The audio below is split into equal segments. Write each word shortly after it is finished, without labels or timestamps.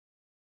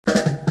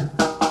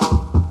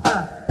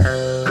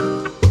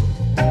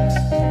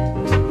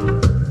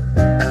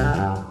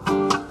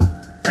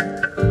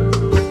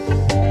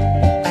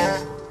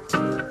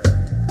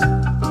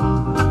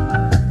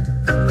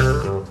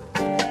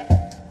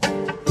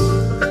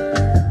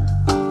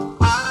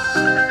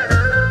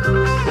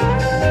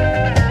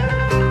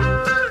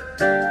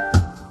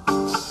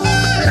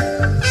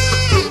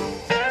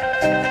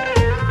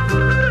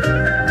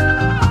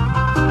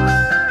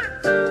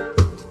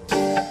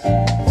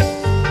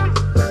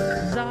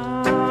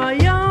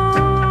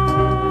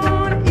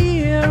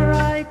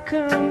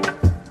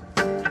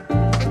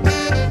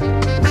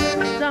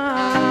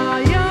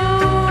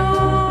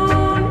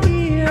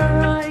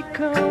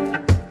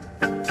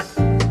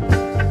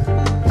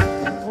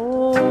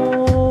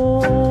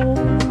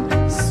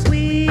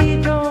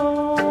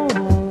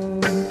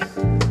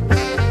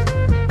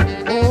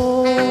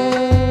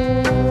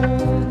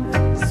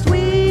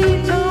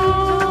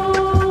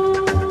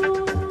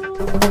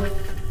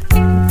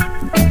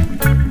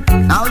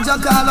Jah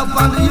call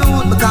upon the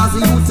youth because the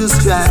youth is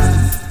strong.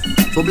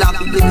 So black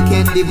people they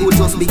can't live good,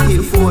 just be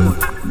careful.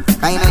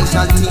 I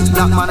shall teach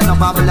black man in a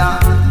Babylon.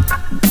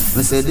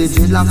 Me say the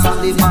dreadlocks and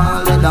the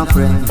ball let them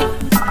friend.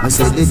 Me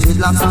say the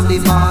dreadlocks and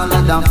the ball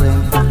let them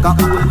friend. Cause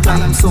old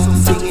time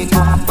something it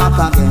come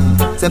back again.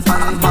 Say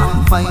fine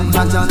man, fine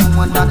judge and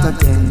know that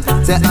attend.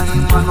 Say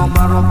I'm man no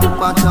borrow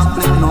book but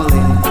Chaplin no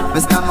lend. Me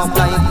stand up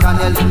like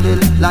Daniel in the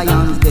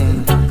lion's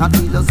den. Cause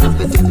he does if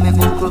it in me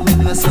uncle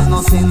me say no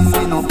sin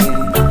me no pain.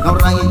 No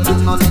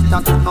writing no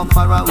letter to no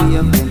far away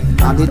pen.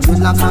 Cause the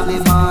dreadlocks and the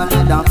ball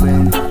let them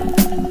friend.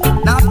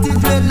 Not the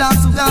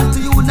dreadlocks who got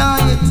to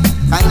unite.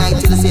 I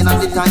till say at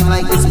the time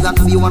like this, you got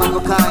to be one of a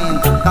kind.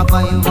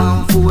 Kappa in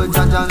 1-4,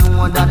 Jaja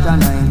know that a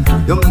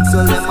 9. You mix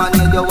your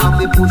lemonade, you want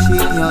to push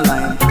in your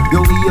line.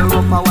 You wear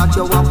up and watch,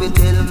 you want to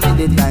tell me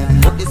the time.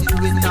 But the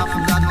spirit of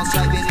God no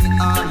striving it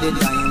all the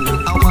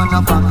time. I want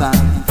of a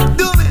kind.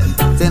 Do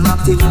it! Say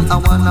nothing, I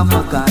want of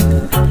a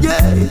kind. Yeah!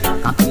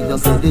 I feel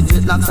just say the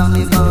dreadlocks and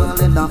the ball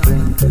and the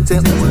friend.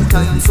 Say all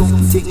time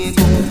something it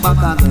come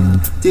back again.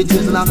 The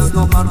dreadlocks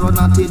no run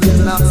and the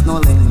dreadlocks no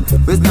lend.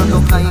 We stand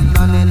up like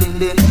Daniel in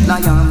the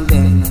lion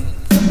den.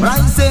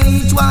 Right say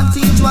each one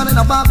teach one in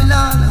a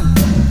Babylon.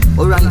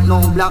 Alright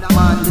now black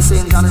man the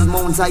same God as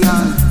Mount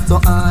Zion.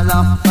 So all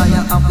of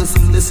fire have to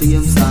sing the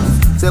same song.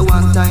 Say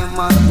one time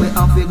man we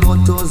have to go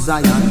to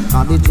Zion.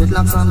 And the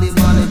dreadlocks and the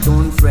ball they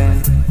don't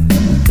friend.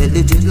 Say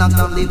the dreadlocks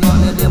and the ball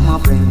they them a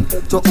friend.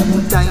 So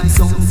all time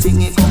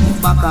something it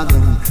come back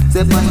again.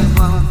 Say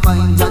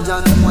fine judge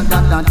and know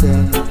that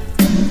attend.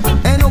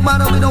 Ain't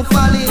nobody we don't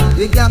fall in,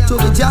 we got to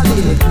be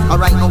jolly.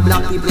 Alright now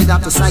black people they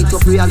got to sight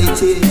up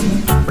reality.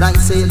 But I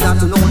say you got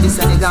to know this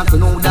and you got to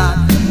know that.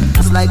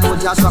 It's like how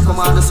Joshua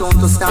command the sun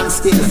to stand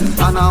still.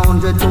 And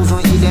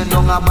 100,000 Eden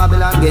down a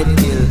Babylon get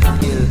killed.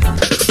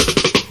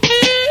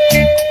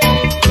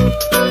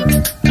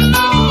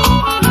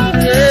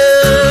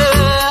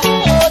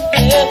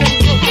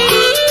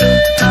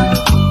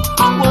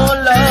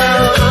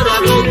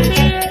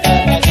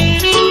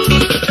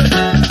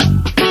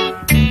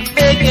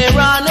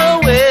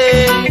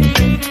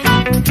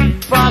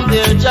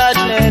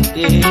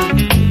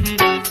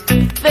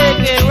 They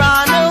can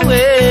run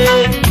away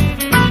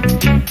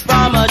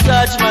from a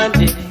judgment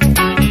day.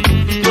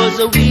 It was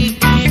a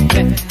wicked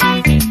man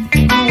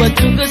who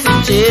took us in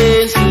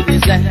chains to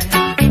this land.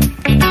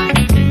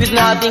 With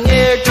nothing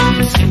here to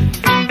see,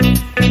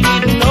 we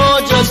didn't know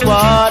just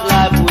what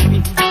life would be.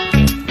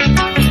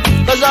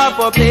 Cause our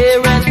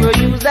foreparents were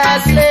used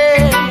as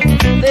slaves.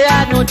 They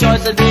had no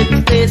choice, so they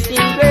were placed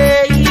in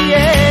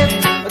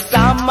graves. But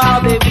somehow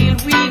they will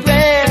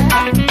regret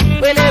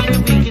when every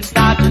week it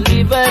start to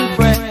live and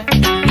pray.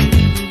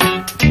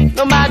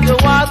 No matter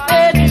what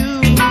they do,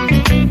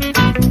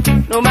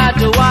 no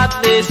matter what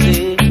they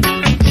say,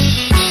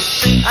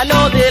 I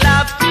know they'll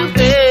have to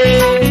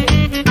pay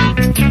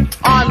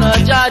on a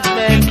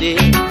judgment day.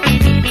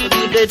 But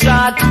if they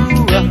try to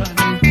run,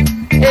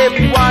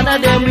 every one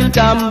of them will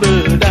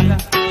tumble down.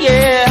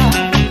 Yeah,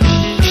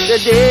 the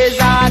days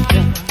are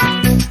done,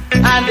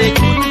 and they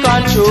couldn't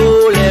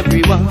control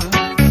everyone.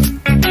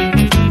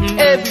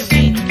 Every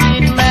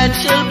wicked man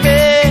shall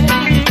pay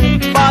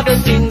for the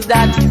things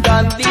that he's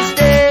done this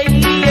day.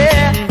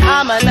 Yeah,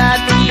 I'm an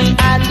auntie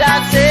and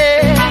I say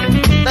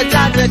the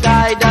judge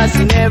guide us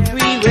in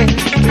every way.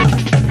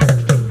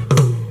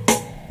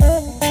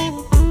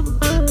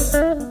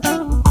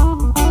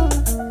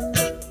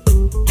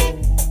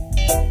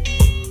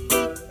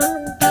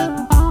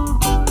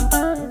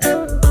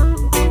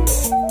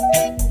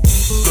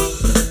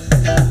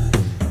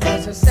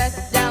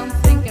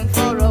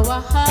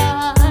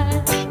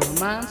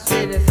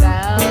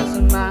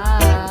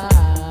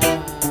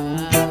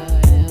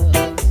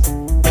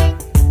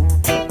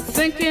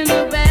 Thinking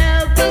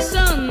about the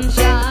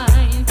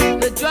sunshine,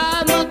 the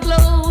dry my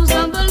clothes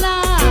on the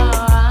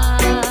line.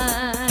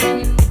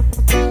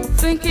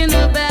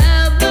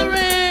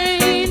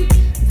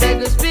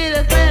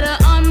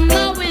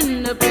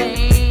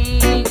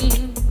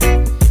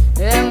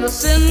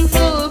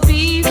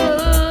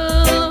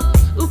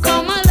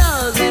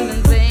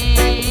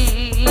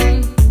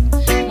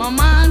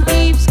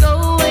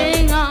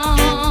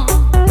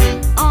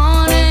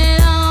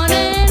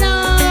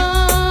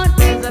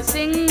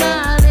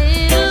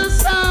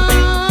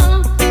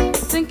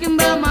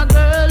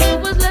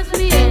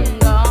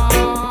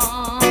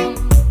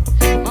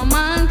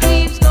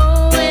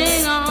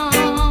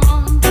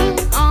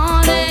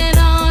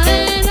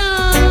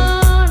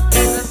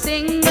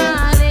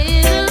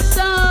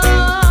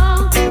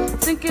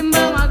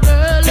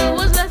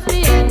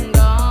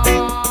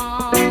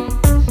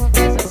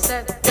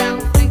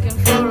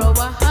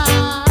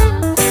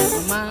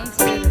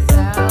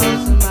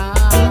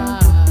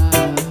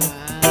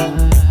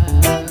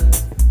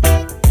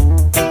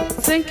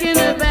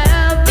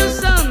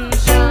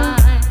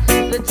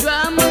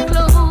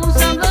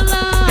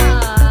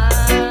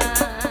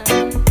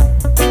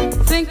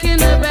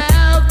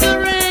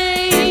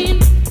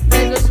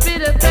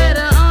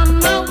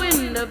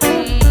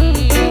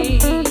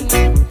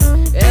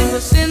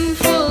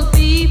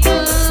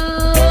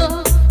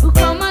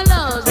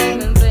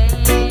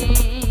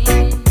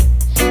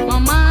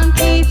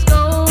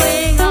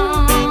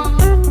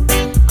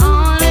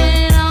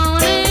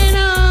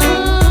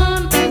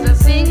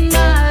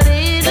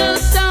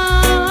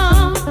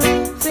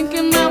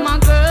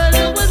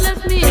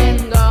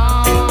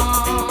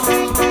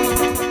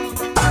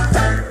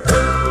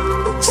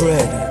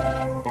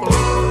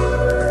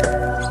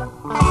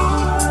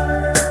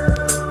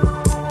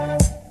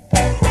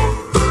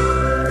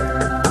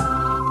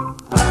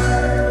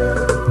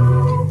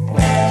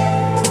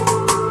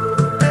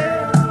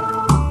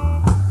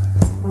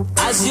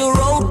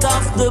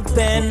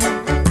 pen,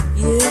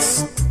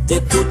 yes, they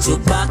put you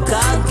back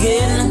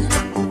again.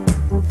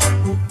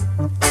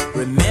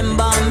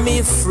 Remember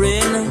me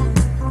friend,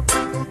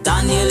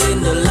 Daniel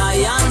in the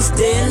lion's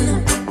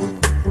den.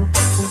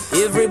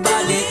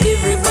 Everybody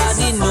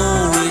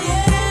know it,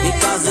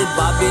 because the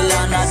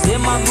Babylon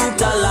them a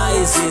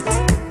brutalize it.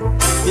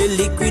 They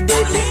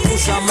liquidate, they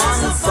push a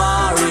man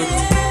for it.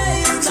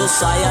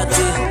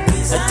 Society,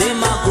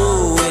 them a go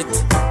it.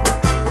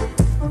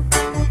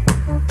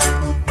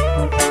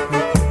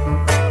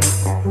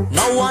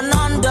 No one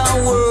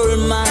underworld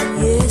man,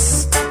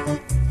 yes,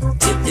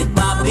 take the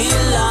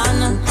Babylon.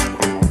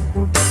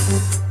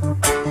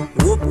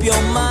 Whoop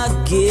your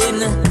again.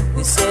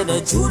 They said a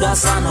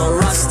Judas and a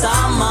Rasta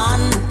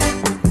man.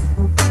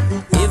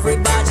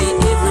 Everybody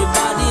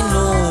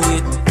know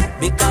it,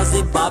 because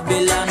the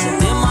Babylon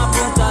them a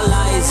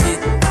brutalize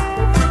it.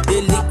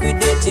 They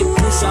liquidate it,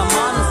 push a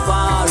man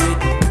for it.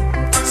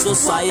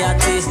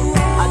 Society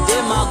and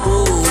them a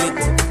grow it.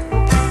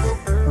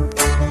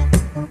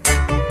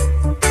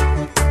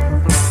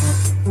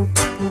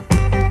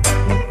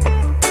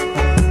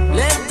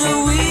 Let the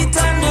wheat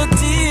and the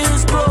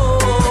tears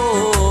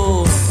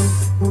grow,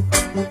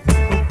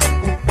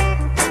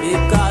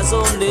 because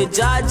only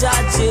Jaja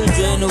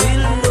children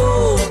will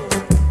know.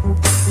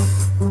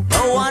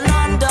 No one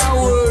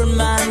underworld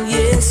man,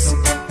 yes,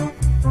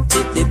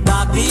 take the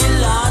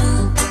Babylon.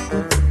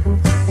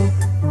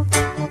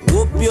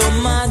 Whoop your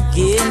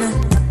again,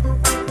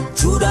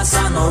 Judas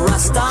and a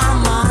Rasta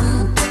man.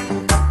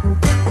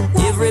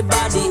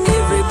 Everybody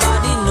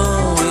know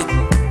it,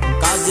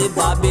 cause the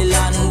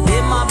Babylon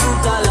them a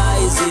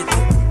brutalize it.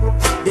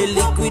 They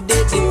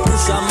liquidate it,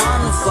 push a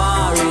man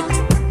for it.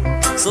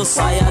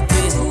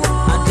 Society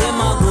and them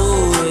a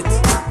grow it.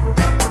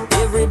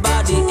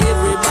 Everybody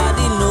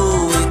know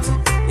it,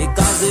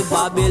 because the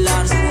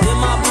Babylon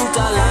them a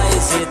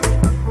brutalize it.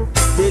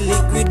 They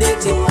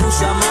liquidate it,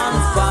 push a man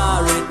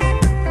for it.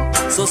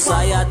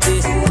 Society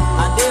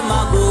and them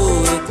a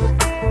grow it.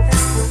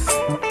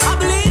 I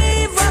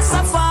believe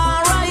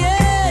Rastafari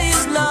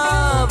is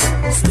love,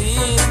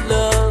 sweet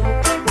love.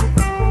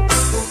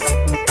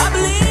 I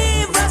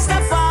believe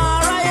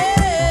Rastafari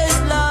is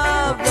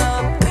love,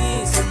 love,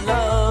 peace and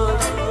love.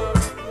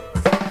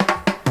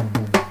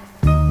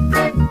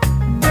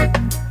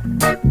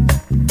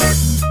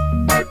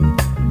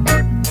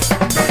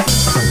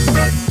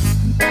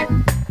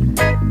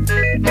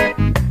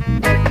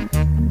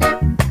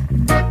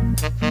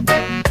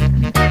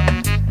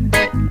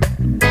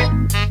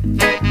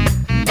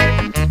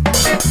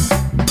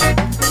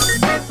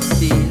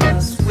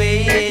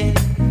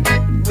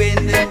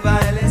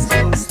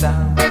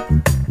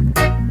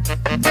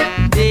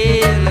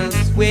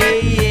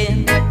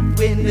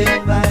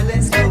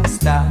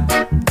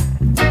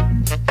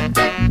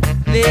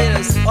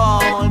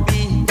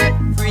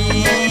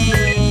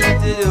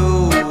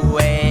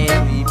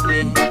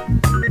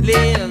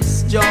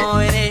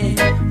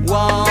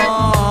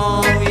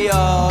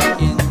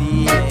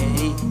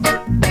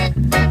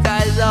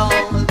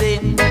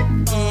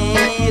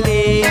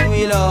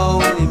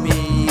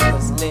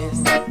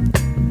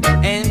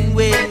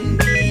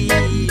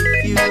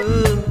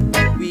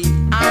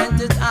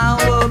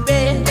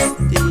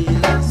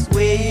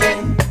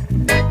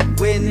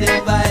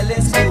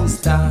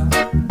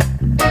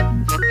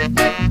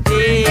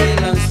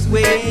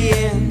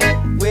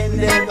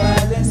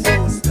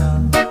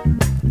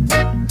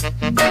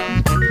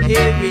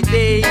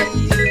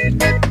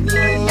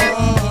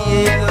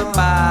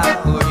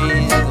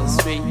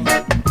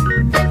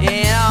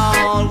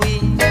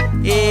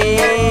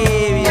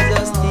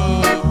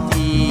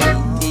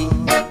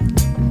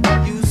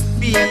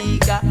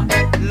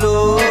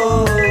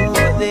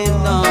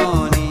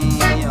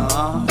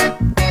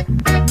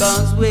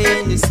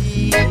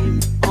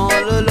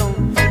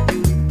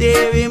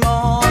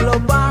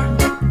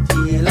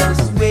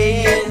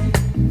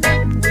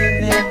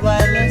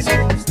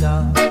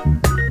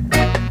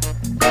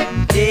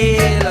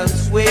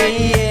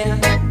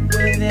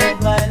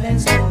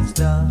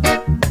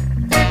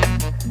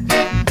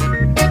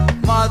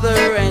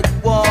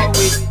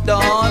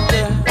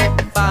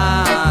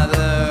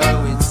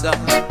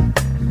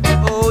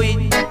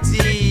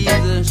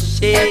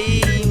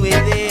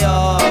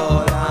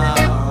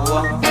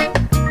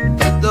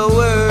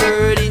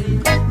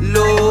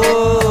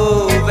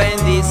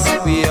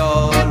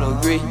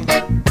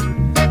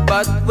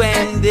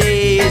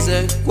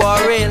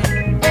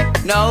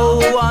 No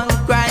one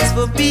cries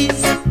for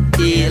peace,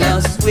 till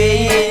us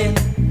swaying